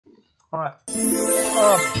All right.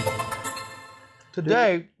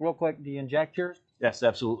 Today, real quick, do you inject yours? Yes,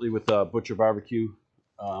 absolutely, with Butcher Barbecue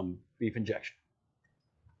beef injection.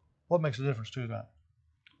 What makes a difference to that?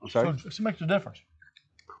 I'm sorry? So it makes a difference.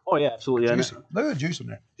 Oh, yeah, absolutely. Juice. Look at the juice in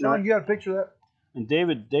there. Sean, you got a picture of that? And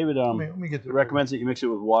David let me get recommends that you mix it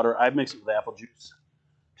with water. I mix it with apple juice,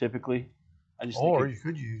 typically. Or you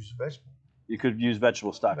could use vegetable. You could use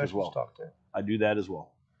vegetable stock as well. Stock there. I do that as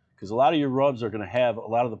well. Because a lot of your rubs are going to have a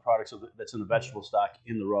lot of the products that's in the vegetable stock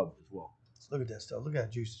in the rub as well. Look at that stuff. Look at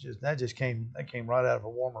that juice. That came right out of a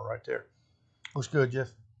warmer right there. Looks good,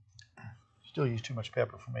 Jeff. Still use too much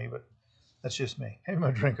pepper for me, but that's just me. Have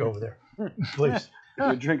my drink over there, please.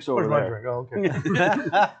 Your drink's over Where's there. my drink? Oh,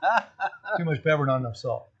 okay. Too much pepper, not enough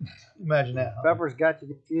salt. Imagine that. Huh? Pepper's got you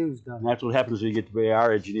confused. And that's what happens when you get to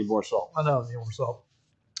our age. You need more salt. I know, you need more salt.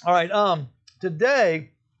 All right.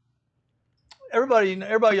 Today,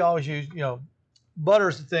 everybody always use, butter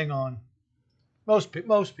is the thing on most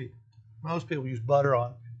people. Most people use butter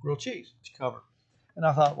on grilled cheese to cover. And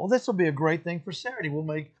I thought, well, this will be a great thing for Saturday. We'll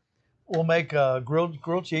make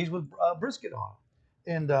grilled cheese with brisket on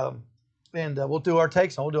it, and we'll do our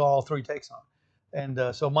takes on. We'll do all 3 takes on it.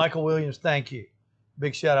 And so Michael Williams, thank you.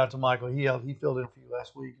 Big shout out to Michael. He filled in for you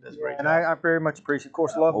last week. That's great. And I very much appreciate. Of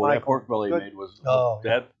course, love Michael. That pork belly you made was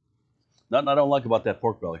yeah. Nothing I don't like about that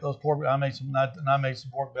pork belly. Those I made some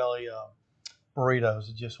pork belly burritos.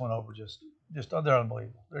 It just went over just they're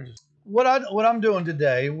unbelievable. They're just what I'm doing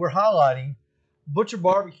today. We're highlighting Butcher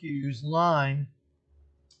Barbecue's line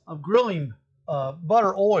of grilling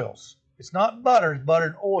butter oils. It's not butter, it's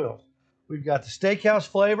buttered oils. We've got the steakhouse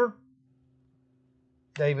flavor.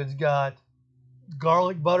 David's got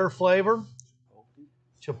garlic butter flavor,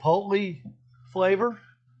 chipotle flavor,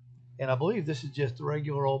 and I believe this is just the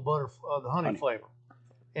regular old butter, the honey flavor.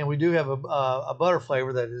 And we do have a butter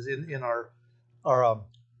flavor that is in our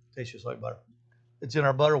tastes just like butter. It's in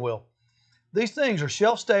our butter wheel. These things are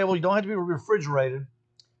shelf stable. You don't have to be refrigerated.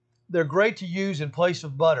 They're great to use in place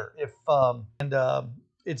of butter.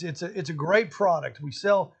 It's a great product. We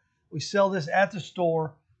sell this at the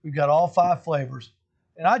store. We've got all 5 flavors,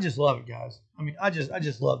 and I just love it, guys. I mean, I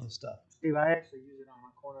just love this stuff. Steve, I actually use it on my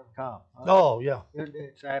corner of the cob. Oh yeah,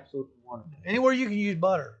 it's absolutely wonderful. Anywhere you can use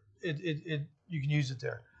butter, you can use it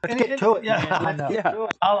there. Let's get to it. Yeah, I know. Yeah.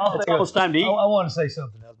 It's almost time to eat. I want to say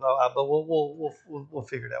something else, but we'll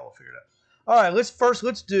figure it out. We'll figure it out. All right, let's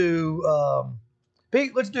do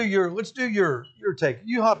Pete. Let's do your take.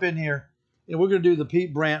 You hop in here, and we're gonna do the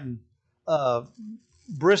Pete Branton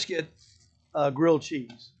brisket grilled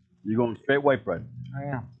cheese. You're going straight white bread. I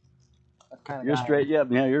am. That kind of You're guy. straight. Yeah,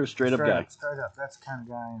 you're a straight up guy. Straight up. That's the kind of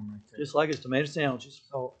guy I am right there. Just like his tomato sandwiches.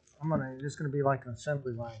 So it's gonna be like an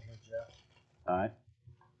assembly line here, Jeff. All right,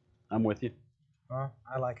 I'm with you. Huh?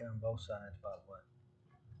 I like it on both sides, by the way.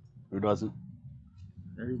 Who doesn't?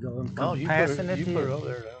 There you go. Oh, you put it over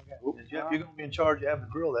there. Okay. Jeff, you're gonna be in charge of having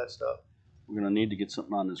to grill that stuff. We're gonna need to get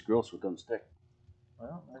something on this grill so it doesn't stick.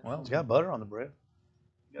 Well, it's got butter on the bread.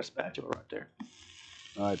 You got a spatula right there.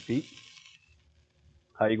 All right, Pete.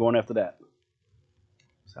 How you going after that?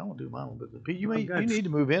 So I won't do mine a little bit. Pete, you need to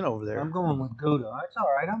move in over there. I'm going with Gouda. It's all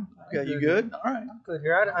right. I'm Okay, you good? All right. I'm good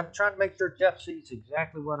here. I'm trying to make sure Jeff sees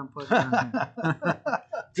exactly what I'm putting on here.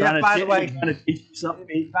 Jeff, by the way, trying to teach you something,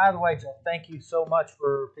 Pete. By the way, Jeff, thank you so much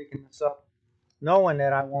for picking this up, knowing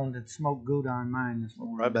that I wanted to smoke Gouda on mine this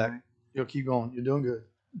morning. Right back. You'll keep going. You're doing good.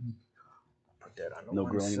 Put that on the No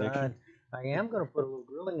one grilling side. addiction? I am going to put a little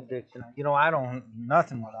grilling addiction on. I don't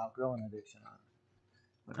nothing without grilling addiction on.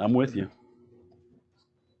 I'm with you.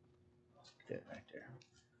 That right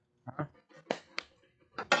there.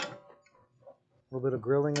 A little bit of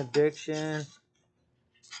grilling addiction.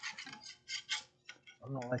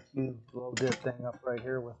 I'm gonna let you blow this thing up right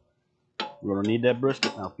here with. We're gonna need that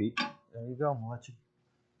brisket now, Pete. There you go. I'll let you.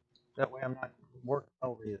 That way I'm not working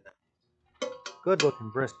over you. Good looking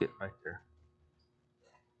brisket right there.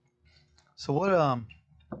 So what?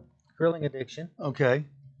 Grilling addiction. Okay.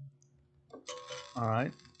 All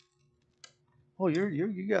right. Oh,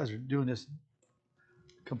 you guys are doing this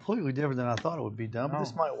completely different than I thought it would be done. But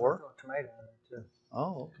this might work. Tomato in there too.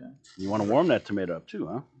 Oh, okay. You want to warm that tomato up too,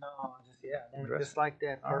 huh? No, just like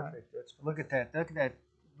that. Perfect. Right. Look at that. Look at that.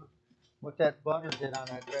 What that butter did on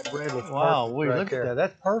that red bread. Wow, look at that.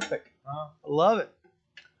 That's perfect. I love it.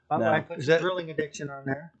 I put some grilling addiction on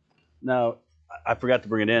there. Now, I forgot to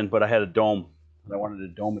bring it in, but I had a dome. I wanted to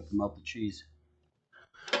dome it to melt the cheese.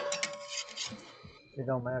 It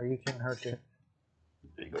don't matter. You can't hurt it.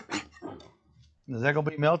 There you go, Pete. Is that gonna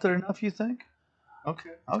be melted enough? You think?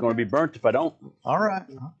 Okay. It's going to be burnt if I don't. All right.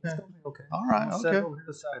 It's Okay. gonna be okay. All right. I'm gonna set it Okay. over to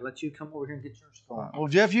the side. Let you come over here and get yours All right. going. Well,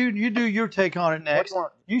 Jeff, you do your take on it next.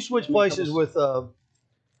 want? You switch places with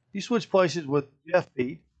Jeff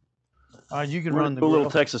Pete. All right, you can We're run going the to do a little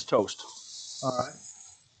grill. Texas toast. All right.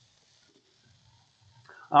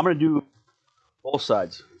 I'm going to do both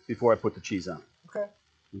sides before I put the cheese on. Okay.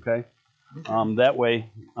 Okay? That way,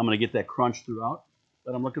 I'm going to get that crunch throughout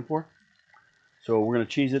that I'm looking for. So we're going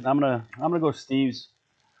to cheese it. I'm going to go Steve's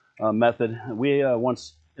method. We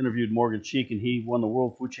once interviewed Morgan Cheek, and he won the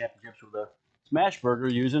World Food Championships with a smash burger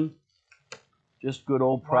using just good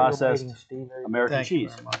old While you're processed waiting, Steve, there you American Thank you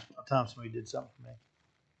cheese. very much. About time somebody did something for me.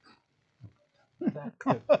 go. That's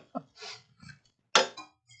good.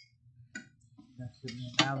 That's good.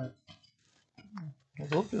 Now that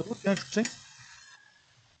It looks interesting.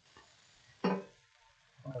 look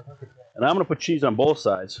at that. And I'm going to put cheese on both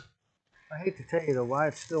sides. I hate to tell you though, why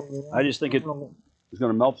it's still warm. I just think it's going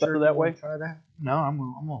to melt Sure better you that wanna way. Try that. No, I'm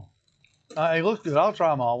gonna. It looks good. I'll try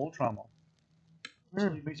them all. We'll try them all.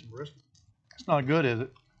 Leave me some brisket. It's not good, is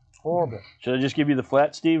it? Horrible. Should I just give you the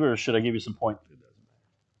flat, Steve, or should I give you some point? It doesn't matter.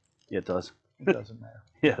 Yeah, it does. It doesn't matter.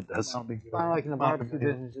 Yeah, it does. That'll be good. Kind of like in the Not barbecue big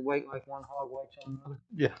deal. business, you wait like one hog waits on another.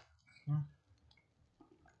 Yeah.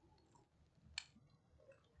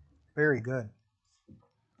 Very good.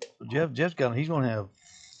 So Jeff's got. He's gonna have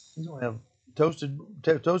toasted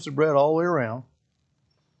bread all the way around.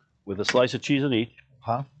 With a slice of cheese in each.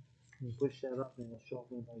 Huh? Can you push that up and it'll show up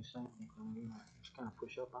everybody's saying anything. Just kind of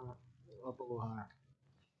push up on it, up a little higher.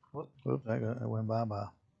 Whoops, that went by.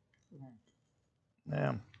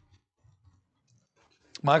 Yeah.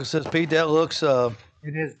 Michael says, Pete, that looks. It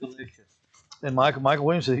is delicious. And Michael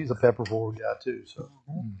Williams says he's a pepper forward guy too. So.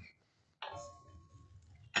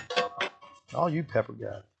 All you pepper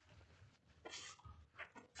guys.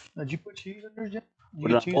 Did you put cheese in there, Jeff? You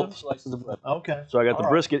Put get it cheese on on? both slices of bread. Okay. So I got the All right.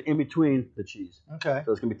 brisket in between the cheese. Okay.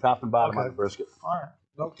 So it's going to be top and bottom on Okay. the brisket. All right.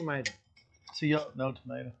 No tomato. See, no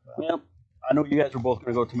tomato. Yeah. I know you guys were both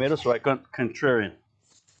going to go tomato, so I couldn't contrarian.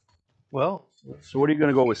 Well, So what are you going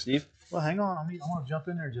to go with, Steve? hang on. I want to jump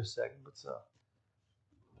in there just a second. Let's.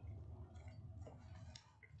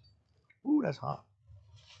 Ooh, that's hot.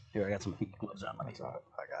 Here, I got some heat gloves on. That's hot.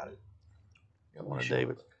 I got it. Got one of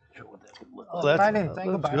David's. Sure what that's gonna look Oh, like. that's. I didn't think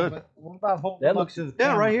looks about good. it, but what about holding That it up looks- to the Yeah,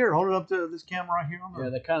 camera? right here. Hold it up to this camera right here. On the, Yeah,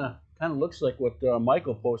 that kind of looks like what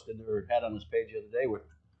Michael posted or had on his page the other day with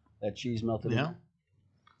that cheese melted in. Yeah.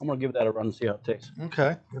 I'm going to give that a run and see how it tastes.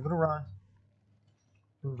 Okay. Give it a run.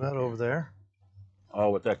 Move that over there. Oh,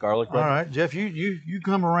 with that garlic All bread? right, Jeff, you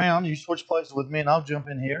come around. You switch places with me, and I'll jump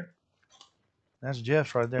in here. That's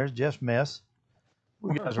Jeff's right there. It's Jeff's mess.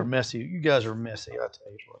 You guys are messy. You guys are messy. I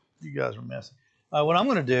tell you what. You guys are messy. What I'm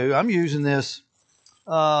going to do, I'm using this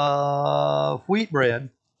wheat bread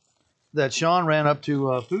that Sean ran up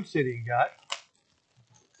to Food City and got.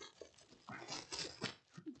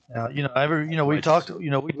 Now,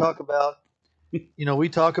 we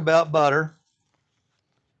talk about butter,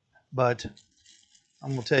 but I'm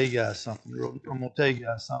gonna tell you guys something. I'm gonna tell you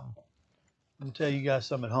guys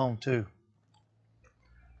something at home too.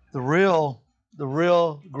 The real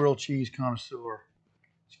grilled cheese connoisseur.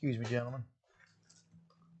 Excuse me, gentlemen.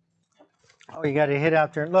 Oh, you got to hit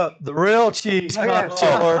out there and look. The real cheese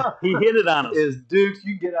connoisseur He hit it on us. is Duke's.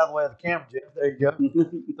 You can get out of the way of the camera, Jeff. There you go.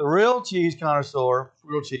 The real cheese connoisseur,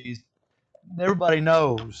 real cheese. Everybody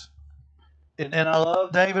knows. And I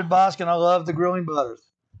love David Bosk and I love the grilling butters.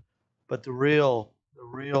 But the real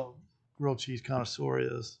grilled cheese connoisseur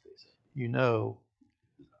is,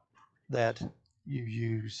 that you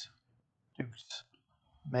use Duke's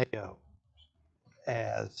mayo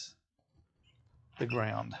as the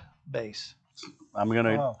ground base. I'm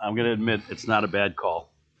gonna admit it's not a bad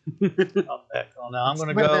call. Now I'm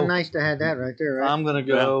gonna Would have go. been nice to have that right there, right? I'm gonna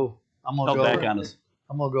go. I'm gonna Held go. back on us.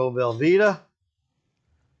 I'm gonna go Velveeta.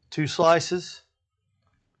 2 slices.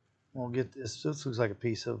 We'll get this. This looks like a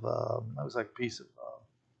piece of.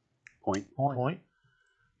 Point. Point.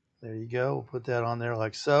 There you go. We'll put that on there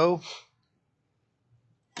like so.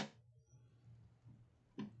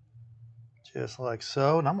 Just like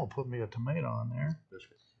so. And I'm gonna put me a tomato on there.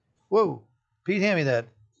 Whoa, Pete, hand me that.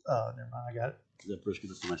 Never mind. I got it. Is that brisket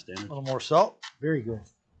up to my A standards? little more salt. Very good.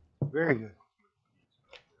 Very good.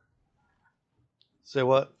 Say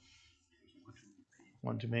what?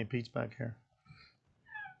 One too many Pete's back here.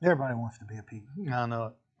 Everybody wants to be a Pete. I know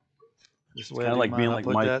it. Just the way kinda I do like mine. being I like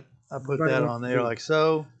put Mike. that. I put Everybody that wants on to there be- like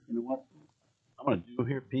so. You know what I'm gonna do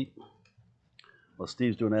here, Pete? While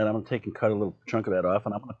Steve's doing that, I'm gonna take and cut a little chunk of that off,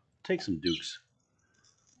 and I'm gonna take some Dukes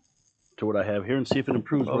to what I have here and see if it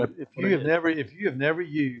improves. Well, if you have never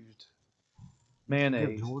used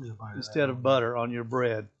mayonnaise George a bite of instead that. of butter on your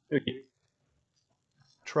bread.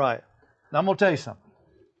 Try it. Now I'm gonna tell you something.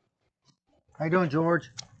 How you doing,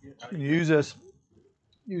 George? Use this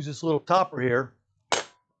little topper here.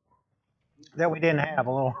 That we didn't have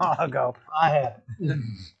a little while ago. I had it.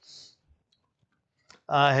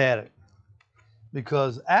 I had it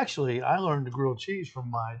because actually I learned to grill cheese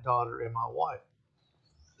from my daughter and my wife.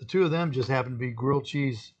 The two of them just happen to be grilled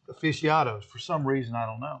cheese aficionados for some reason, I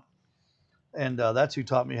don't know. And that's who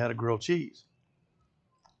taught me how to grill cheese.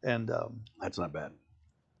 And That's not bad.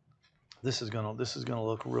 this is gonna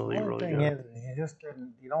look really The only really thing good. is,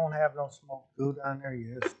 you don't have no smoked gouda on there.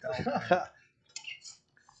 You just don't.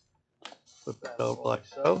 Put that over like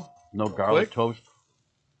so. No garlic Quick. toast.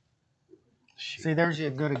 See, there's a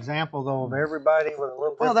good example though of everybody with a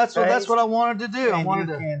little bit. Well, that's what I wanted to do. I And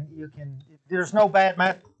wanted you can. There's no bad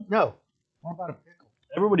method. no. What about a pickle?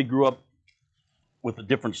 Everybody grew up with a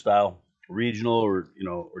different style, regional or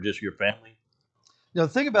or just your family. You know,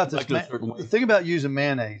 the thing about this, Like it a certain way. the thing about using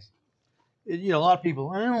mayonnaise, a lot of people,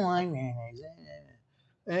 I don't like mayonnaise.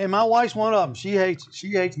 And my wife's one of them. She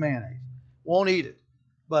hates mayonnaise. Won't eat it.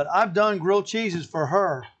 But I've done grilled cheeses for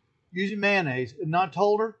her using mayonnaise and not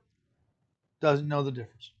told her. Doesn't know the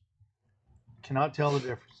difference. Cannot tell the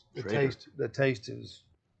difference. Traitor. The taste is.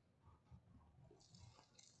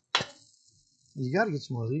 You got to get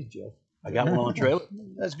some more of these, Jeff. I got one on the trailer.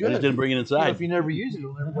 That's I good. just didn't bring it inside. If you never use it,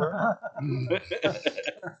 it'll never work.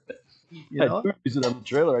 You know? I do use it on the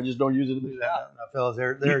trailer. I just don't use it in the shop. Now, fellas,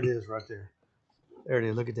 there it is right there. There it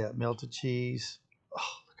is. Look at that melted cheese. Oh,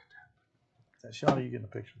 look at that. Shawnee, you getting a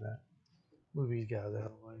picture of that? Move these guys out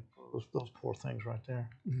of the way. Those poor things right there.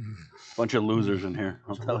 Bunch of losers in here.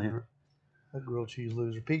 I'll tell you. That grilled cheese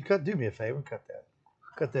loser. Pete, do me a favor and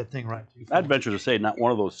cut that thing right. I'd venture to say not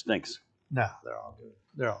one of those stinks. No, they're all good.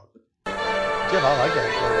 They're all good. Jeff, I like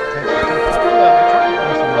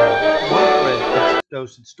that.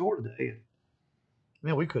 Dose in store today. And,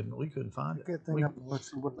 man, we couldn't find it. Good thing up. Let's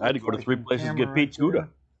see what it I had to looks go to like 3 on places to camera get Pete's right there.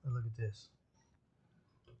 Gouda. Look at this.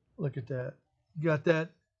 Look at that. You got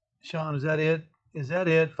that, Sean? Is that it? Is that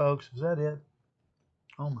it, folks? Is that it?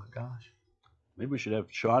 Oh my gosh. Maybe we should have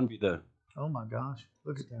Sean be the Oh my gosh.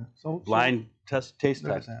 Look at that. So blind taste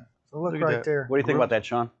Look at test. that. So look Look at right that. there. What do you think about that,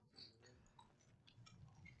 Sean?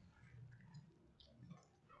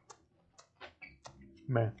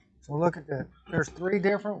 Man. So look at that. There's 3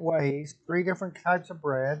 different ways, 3 different types of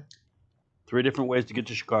bread. 3 different ways to get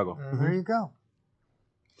to Chicago. There you go.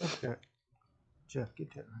 Look at that. Jeff,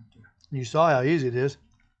 get that right there. You saw how easy it is.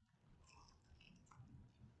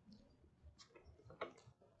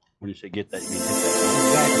 When you say get that, you mean hit that.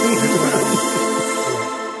 Exactly.